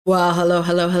Well, hello,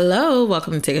 hello, hello.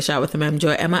 Welcome to Take a Shot with Mem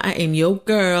Joy Emma. I am your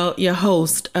girl, your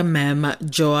host, Mem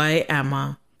Joy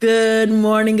Emma. Good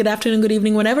morning, good afternoon, good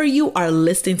evening, whenever you are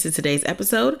listening to today's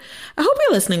episode. I hope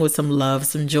you're listening with some love,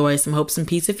 some joy, some hope, some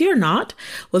peace. If you're not,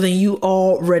 well, then you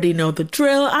already know the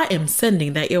drill. I am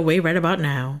sending that your way right about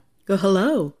now. Go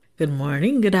hello, good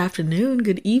morning, good afternoon,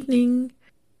 good evening.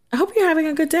 I hope you're having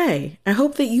a good day. I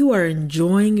hope that you are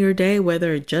enjoying your day,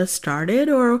 whether it just started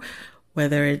or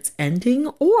whether it's ending,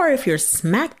 or if you're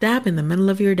smack dab in the middle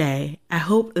of your day. I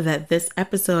hope that this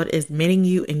episode is meeting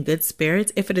you in good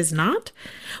spirits. If it is not,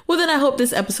 well, then I hope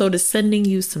this episode is sending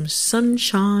you some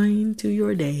sunshine to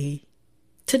your day.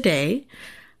 Today,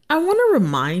 I want to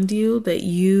remind you that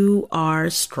you are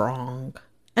strong.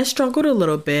 I struggled a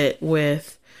little bit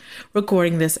with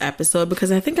recording this episode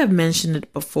because I think I've mentioned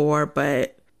it before,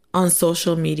 but on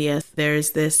social media,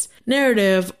 there's this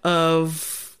narrative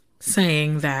of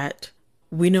saying that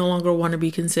we no longer want to be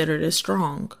considered as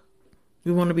strong.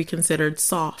 We want to be considered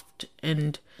soft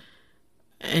and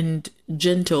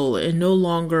gentle and no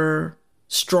longer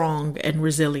strong and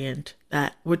resilient.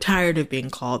 That we're tired of being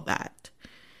called that.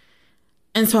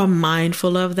 And so I'm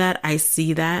mindful of that. I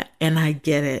see that and I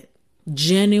get it.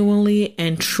 Genuinely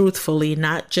and truthfully,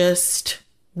 not just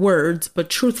words, but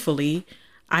truthfully,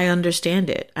 I understand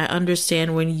it. I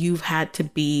understand when you've had to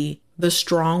be the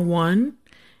strong one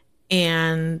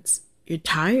and you're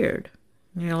tired.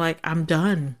 You're like, I'm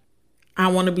done. I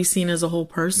want to be seen as a whole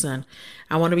person.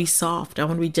 I want to be soft. I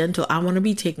want to be gentle. I want to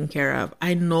be taken care of.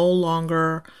 I no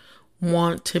longer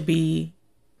want to be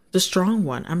the strong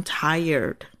one. I'm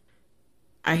tired.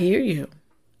 I hear you.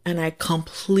 And I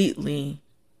completely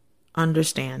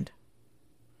understand.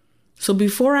 So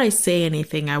before I say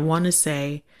anything, I want to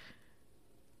say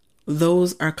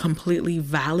those are completely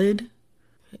valid.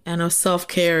 I know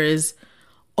self-care is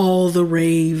all the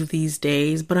rave these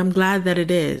days, but I'm glad that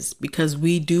it is because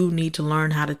we do need to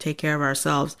learn how to take care of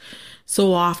ourselves.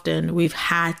 So often we've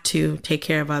had to take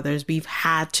care of others. We've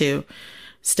had to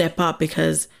step up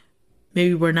because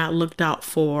maybe we're not looked out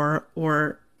for,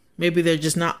 or maybe they're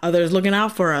just not others looking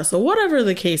out for us, or whatever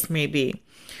the case may be.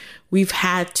 We've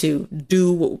had to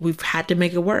do what we've had to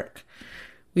make it work.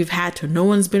 We've had to. No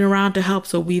one's been around to help,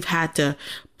 so we've had to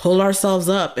pull ourselves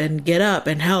up and get up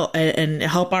and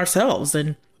help ourselves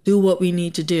and do what we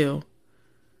need to do.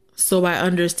 So I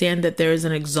understand that there is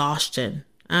an exhaustion.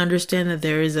 I understand that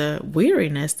there is a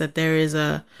weariness, that there is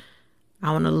I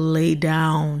want to lay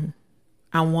down.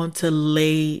 I want to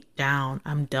lay down.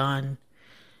 I'm done.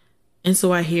 And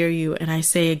so I hear you and I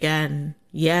say again,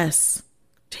 yes.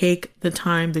 Take the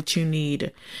time that you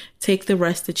need. Take the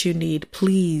rest that you need.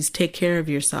 Please take care of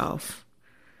yourself.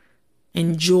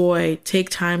 Take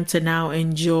time to now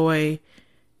enjoy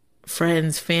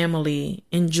friends, family.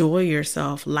 Enjoy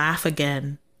yourself. Laugh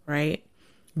again, right?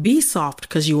 Be soft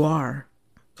because you are.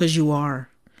 Because you are.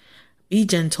 Be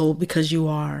gentle because you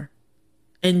are.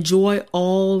 Enjoy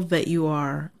all that you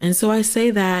are. And so I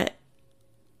say that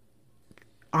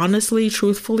honestly,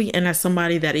 truthfully, and as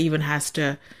somebody that even has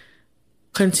to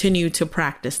continue to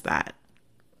practice that.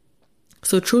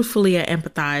 So truthfully, I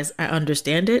empathize. I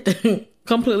understand it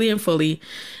completely and fully.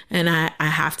 And I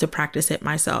have to practice it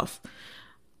myself.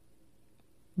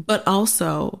 But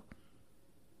also,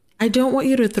 I don't want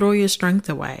you to throw your strength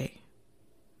away.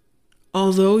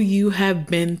 Although you have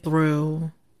been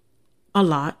through a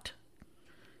lot,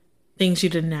 things you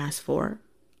didn't ask for,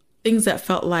 things that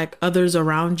felt like others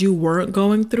around you weren't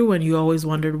going through, and you always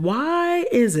wondered, why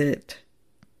is it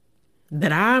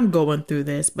that I'm going through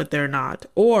this, but they're not?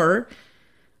 Or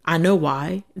I know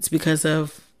why. It's because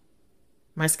of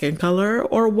my skin color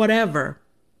or whatever.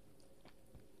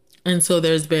 And so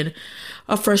there's been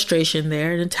a frustration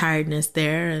there and a tiredness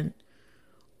there and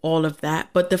all of that.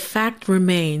 But the fact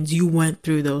remains, you went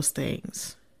through those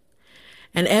things.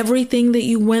 And everything that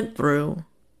you went through,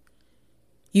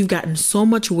 you've gotten so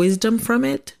much wisdom from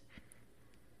it.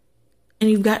 And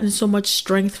you've gotten so much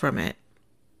strength from it.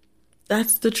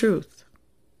 That's the truth.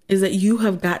 Is that you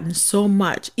have gotten so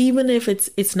much, even if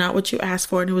it's not what you asked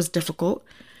for and it was difficult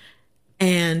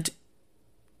and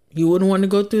you wouldn't want to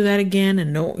go through that again.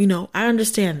 And no, I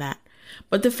understand that.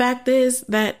 But the fact is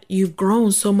that you've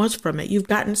grown so much from it. You've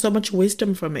gotten so much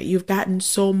wisdom from it. You've gotten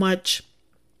so much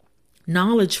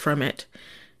knowledge from it.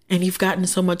 And you've gotten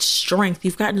so much strength.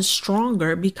 You've gotten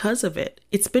stronger because of it.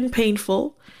 It's been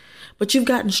painful, but you've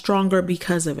gotten stronger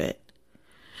because of it.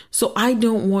 So I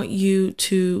don't want you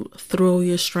to throw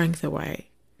your strength away.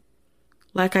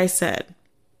 Like I said,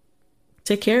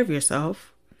 take care of yourself.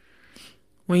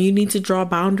 When you need to draw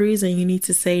boundaries and you need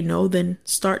to say no, then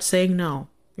start saying no.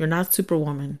 You're not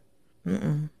Superwoman.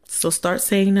 So start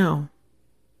saying no.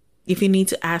 If you need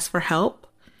to ask for help,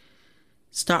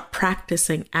 start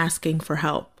practicing asking for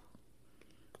help.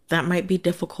 That might be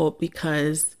difficult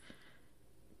because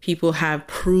people have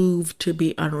proved to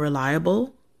be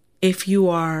unreliable. If you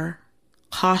are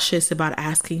cautious about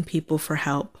asking people for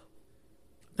help,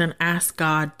 then ask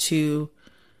God to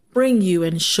bring you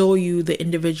and show you the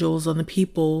individuals and the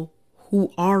people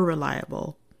who are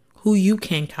reliable, who you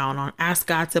can count on. Ask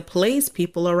God to place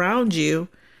people around you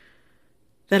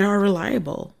that are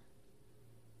reliable,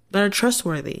 that are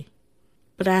trustworthy.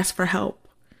 But ask for help.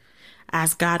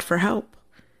 Ask God for help.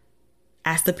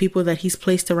 Ask the people that He's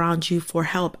placed around you for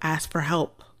help. Ask for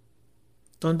help.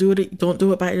 Don't do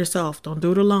it by yourself. Don't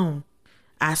do it alone.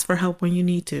 Ask for help when you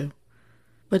need to.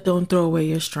 But don't throw away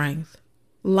your strength.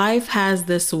 Life has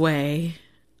this way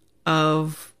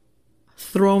of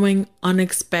throwing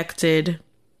unexpected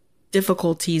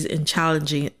difficulties and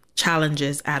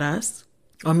challenges at us,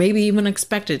 or maybe even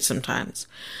expected sometimes,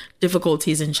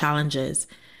 difficulties and challenges.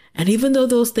 And even though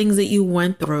those things that you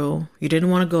went through, you didn't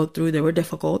want to go through, they were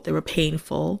difficult, they were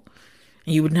painful,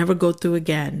 and you would never go through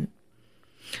again,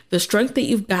 the strength that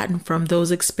you've gotten from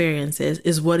those experiences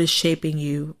is what is shaping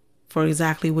you for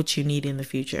exactly what you need in the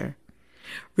future.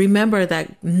 Remember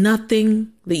that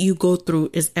nothing that you go through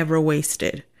is ever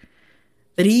wasted.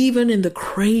 That even in the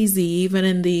crazy, even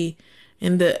in the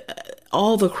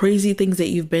all the crazy things that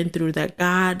you've been through, that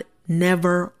God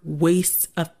never wastes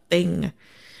a thing.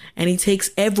 And He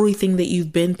takes everything that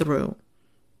you've been through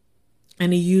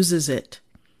and He uses it.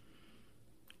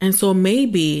 And so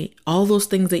maybe all those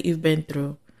things that you've been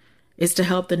through is to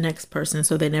help the next person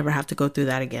so they never have to go through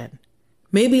that again.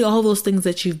 Maybe all those things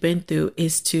that you've been through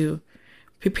is to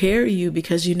prepare you,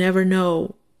 because you never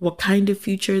know what kind of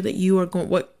future that you are going,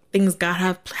 what things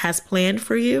God has planned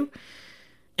for you,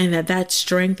 and that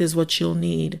strength is what you'll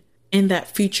need in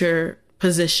that future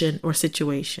position or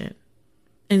situation.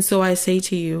 And so I say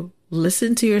to you,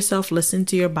 listen to yourself, listen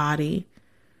to your body,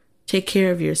 take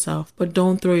care of yourself, but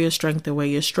don't throw your strength away.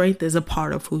 Your strength is a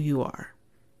part of who you are.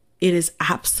 It is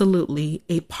absolutely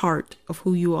a part of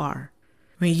who you are.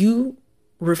 When you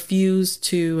refuse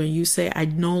to, and you say, I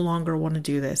no longer want to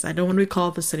do this, I don't want to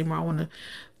recall this anymore, I want to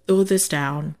throw this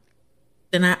down,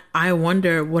 then I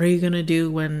wonder, what are you going to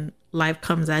do when life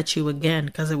comes at you again?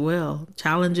 Because it will.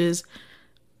 Challenges,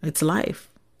 it's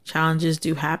life. Challenges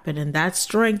do happen. And that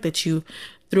strength that you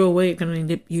threw away,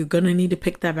 you're going to need to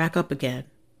pick that back up again.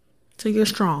 So you're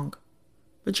strong,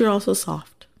 but you're also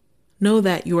soft. Know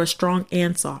that you are strong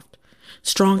and soft,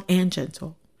 strong and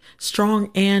gentle,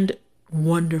 strong and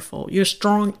wonderful. You're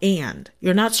strong and,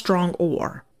 you're not strong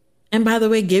or. And by the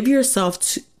way, give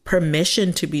yourself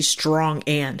permission to be strong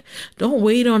and. Don't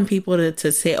wait on people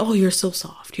to say, oh, you're so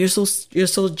soft. You're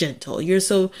so gentle. You're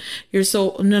so,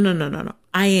 no.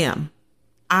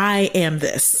 I am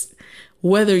this.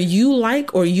 Whether you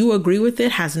like or you agree with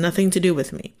it has nothing to do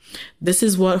with me. This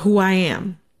is who I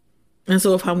am. And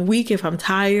so if I'm weak, if I'm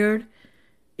tired,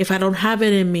 if I don't have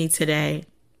it in me today,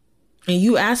 and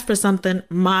you ask for something,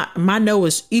 my no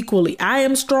is equally, I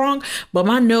am strong, but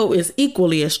my no is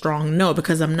equally a strong no,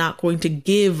 because I'm not going to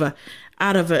give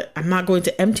out of it. I'm not going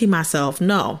to empty myself.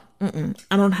 No,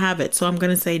 I don't have it. So I'm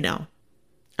going to say no.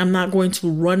 I'm not going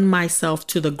to run myself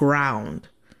to the ground.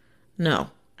 No,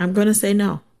 I'm going to say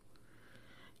no.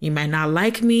 You might not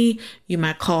like me. You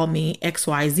might call me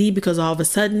XYZ because all of a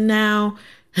sudden now,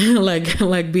 like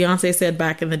Beyonce said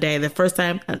back in the day, the first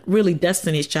time, really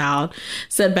Destiny's Child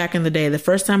said back in the day, the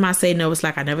first time I say no, it's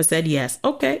like I never said yes.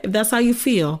 Okay, if that's how you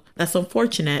feel, that's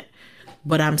unfortunate,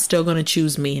 but I'm still going to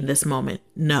choose me in this moment.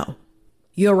 No,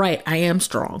 you're right. I am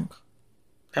strong.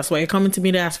 That's why you're coming to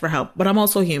me to ask for help, but I'm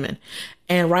also human.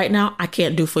 And right now I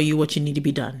can't do for you what you need to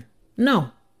be done.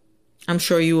 No, I'm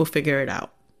sure you will figure it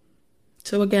out.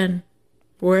 So again,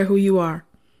 wear who you are.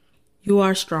 You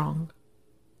are strong.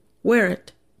 Wear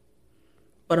it.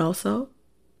 But also,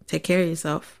 take care of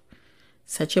yourself.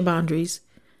 Set your boundaries.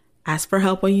 Ask for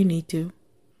help when you need to.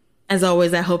 As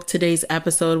always, I hope today's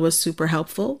episode was super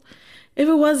helpful. If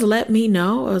it was, let me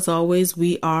know. As always,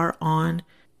 we are on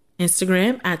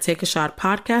Instagram at Take a Shot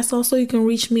Podcast. Also, you can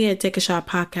reach me at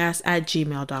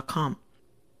takeashotpodcast@gmail.com.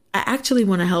 I actually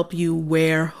want to help you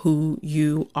wear who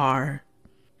you are.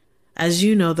 As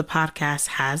you know, the podcast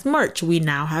has merch. We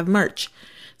now have merch.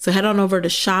 So head on over to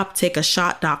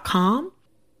shoptakeashot.com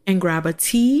and grab a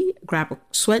tee, grab a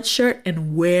sweatshirt,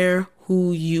 and wear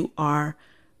who you are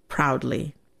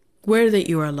proudly. Wear that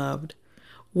you are loved.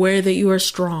 Wear that you are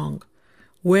strong.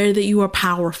 Wear that you are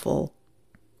powerful.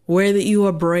 Wear that you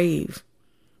are brave.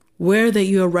 Wear that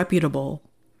you are reputable.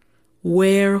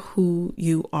 Wear who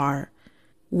you are.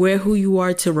 Wear who you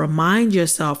are to remind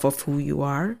yourself of who you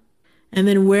are, And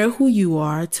then wear who you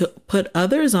are to put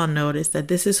others on notice that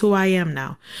this is who I am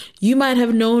now. You might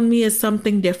have known me as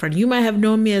something different. You might have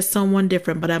known me as someone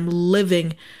different, but I'm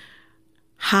living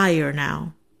higher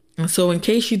now. And so in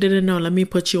case you didn't know, let me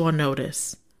put you on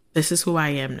notice. This is who I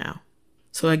am now.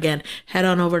 So again, head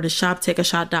on over to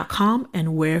shoptakeashot.com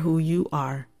and wear who you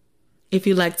are. If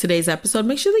you liked today's episode,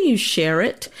 make sure that you share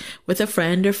it with a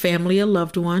friend or family or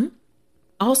loved one.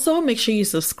 Also, make sure you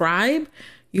subscribe,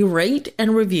 you rate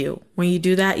and review. When you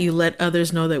do that, you let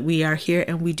others know that we are here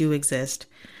and we do exist.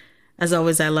 As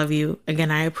always, I love you.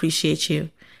 Again, I appreciate you.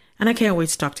 And I can't wait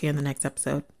to talk to you in the next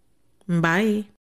episode. Bye.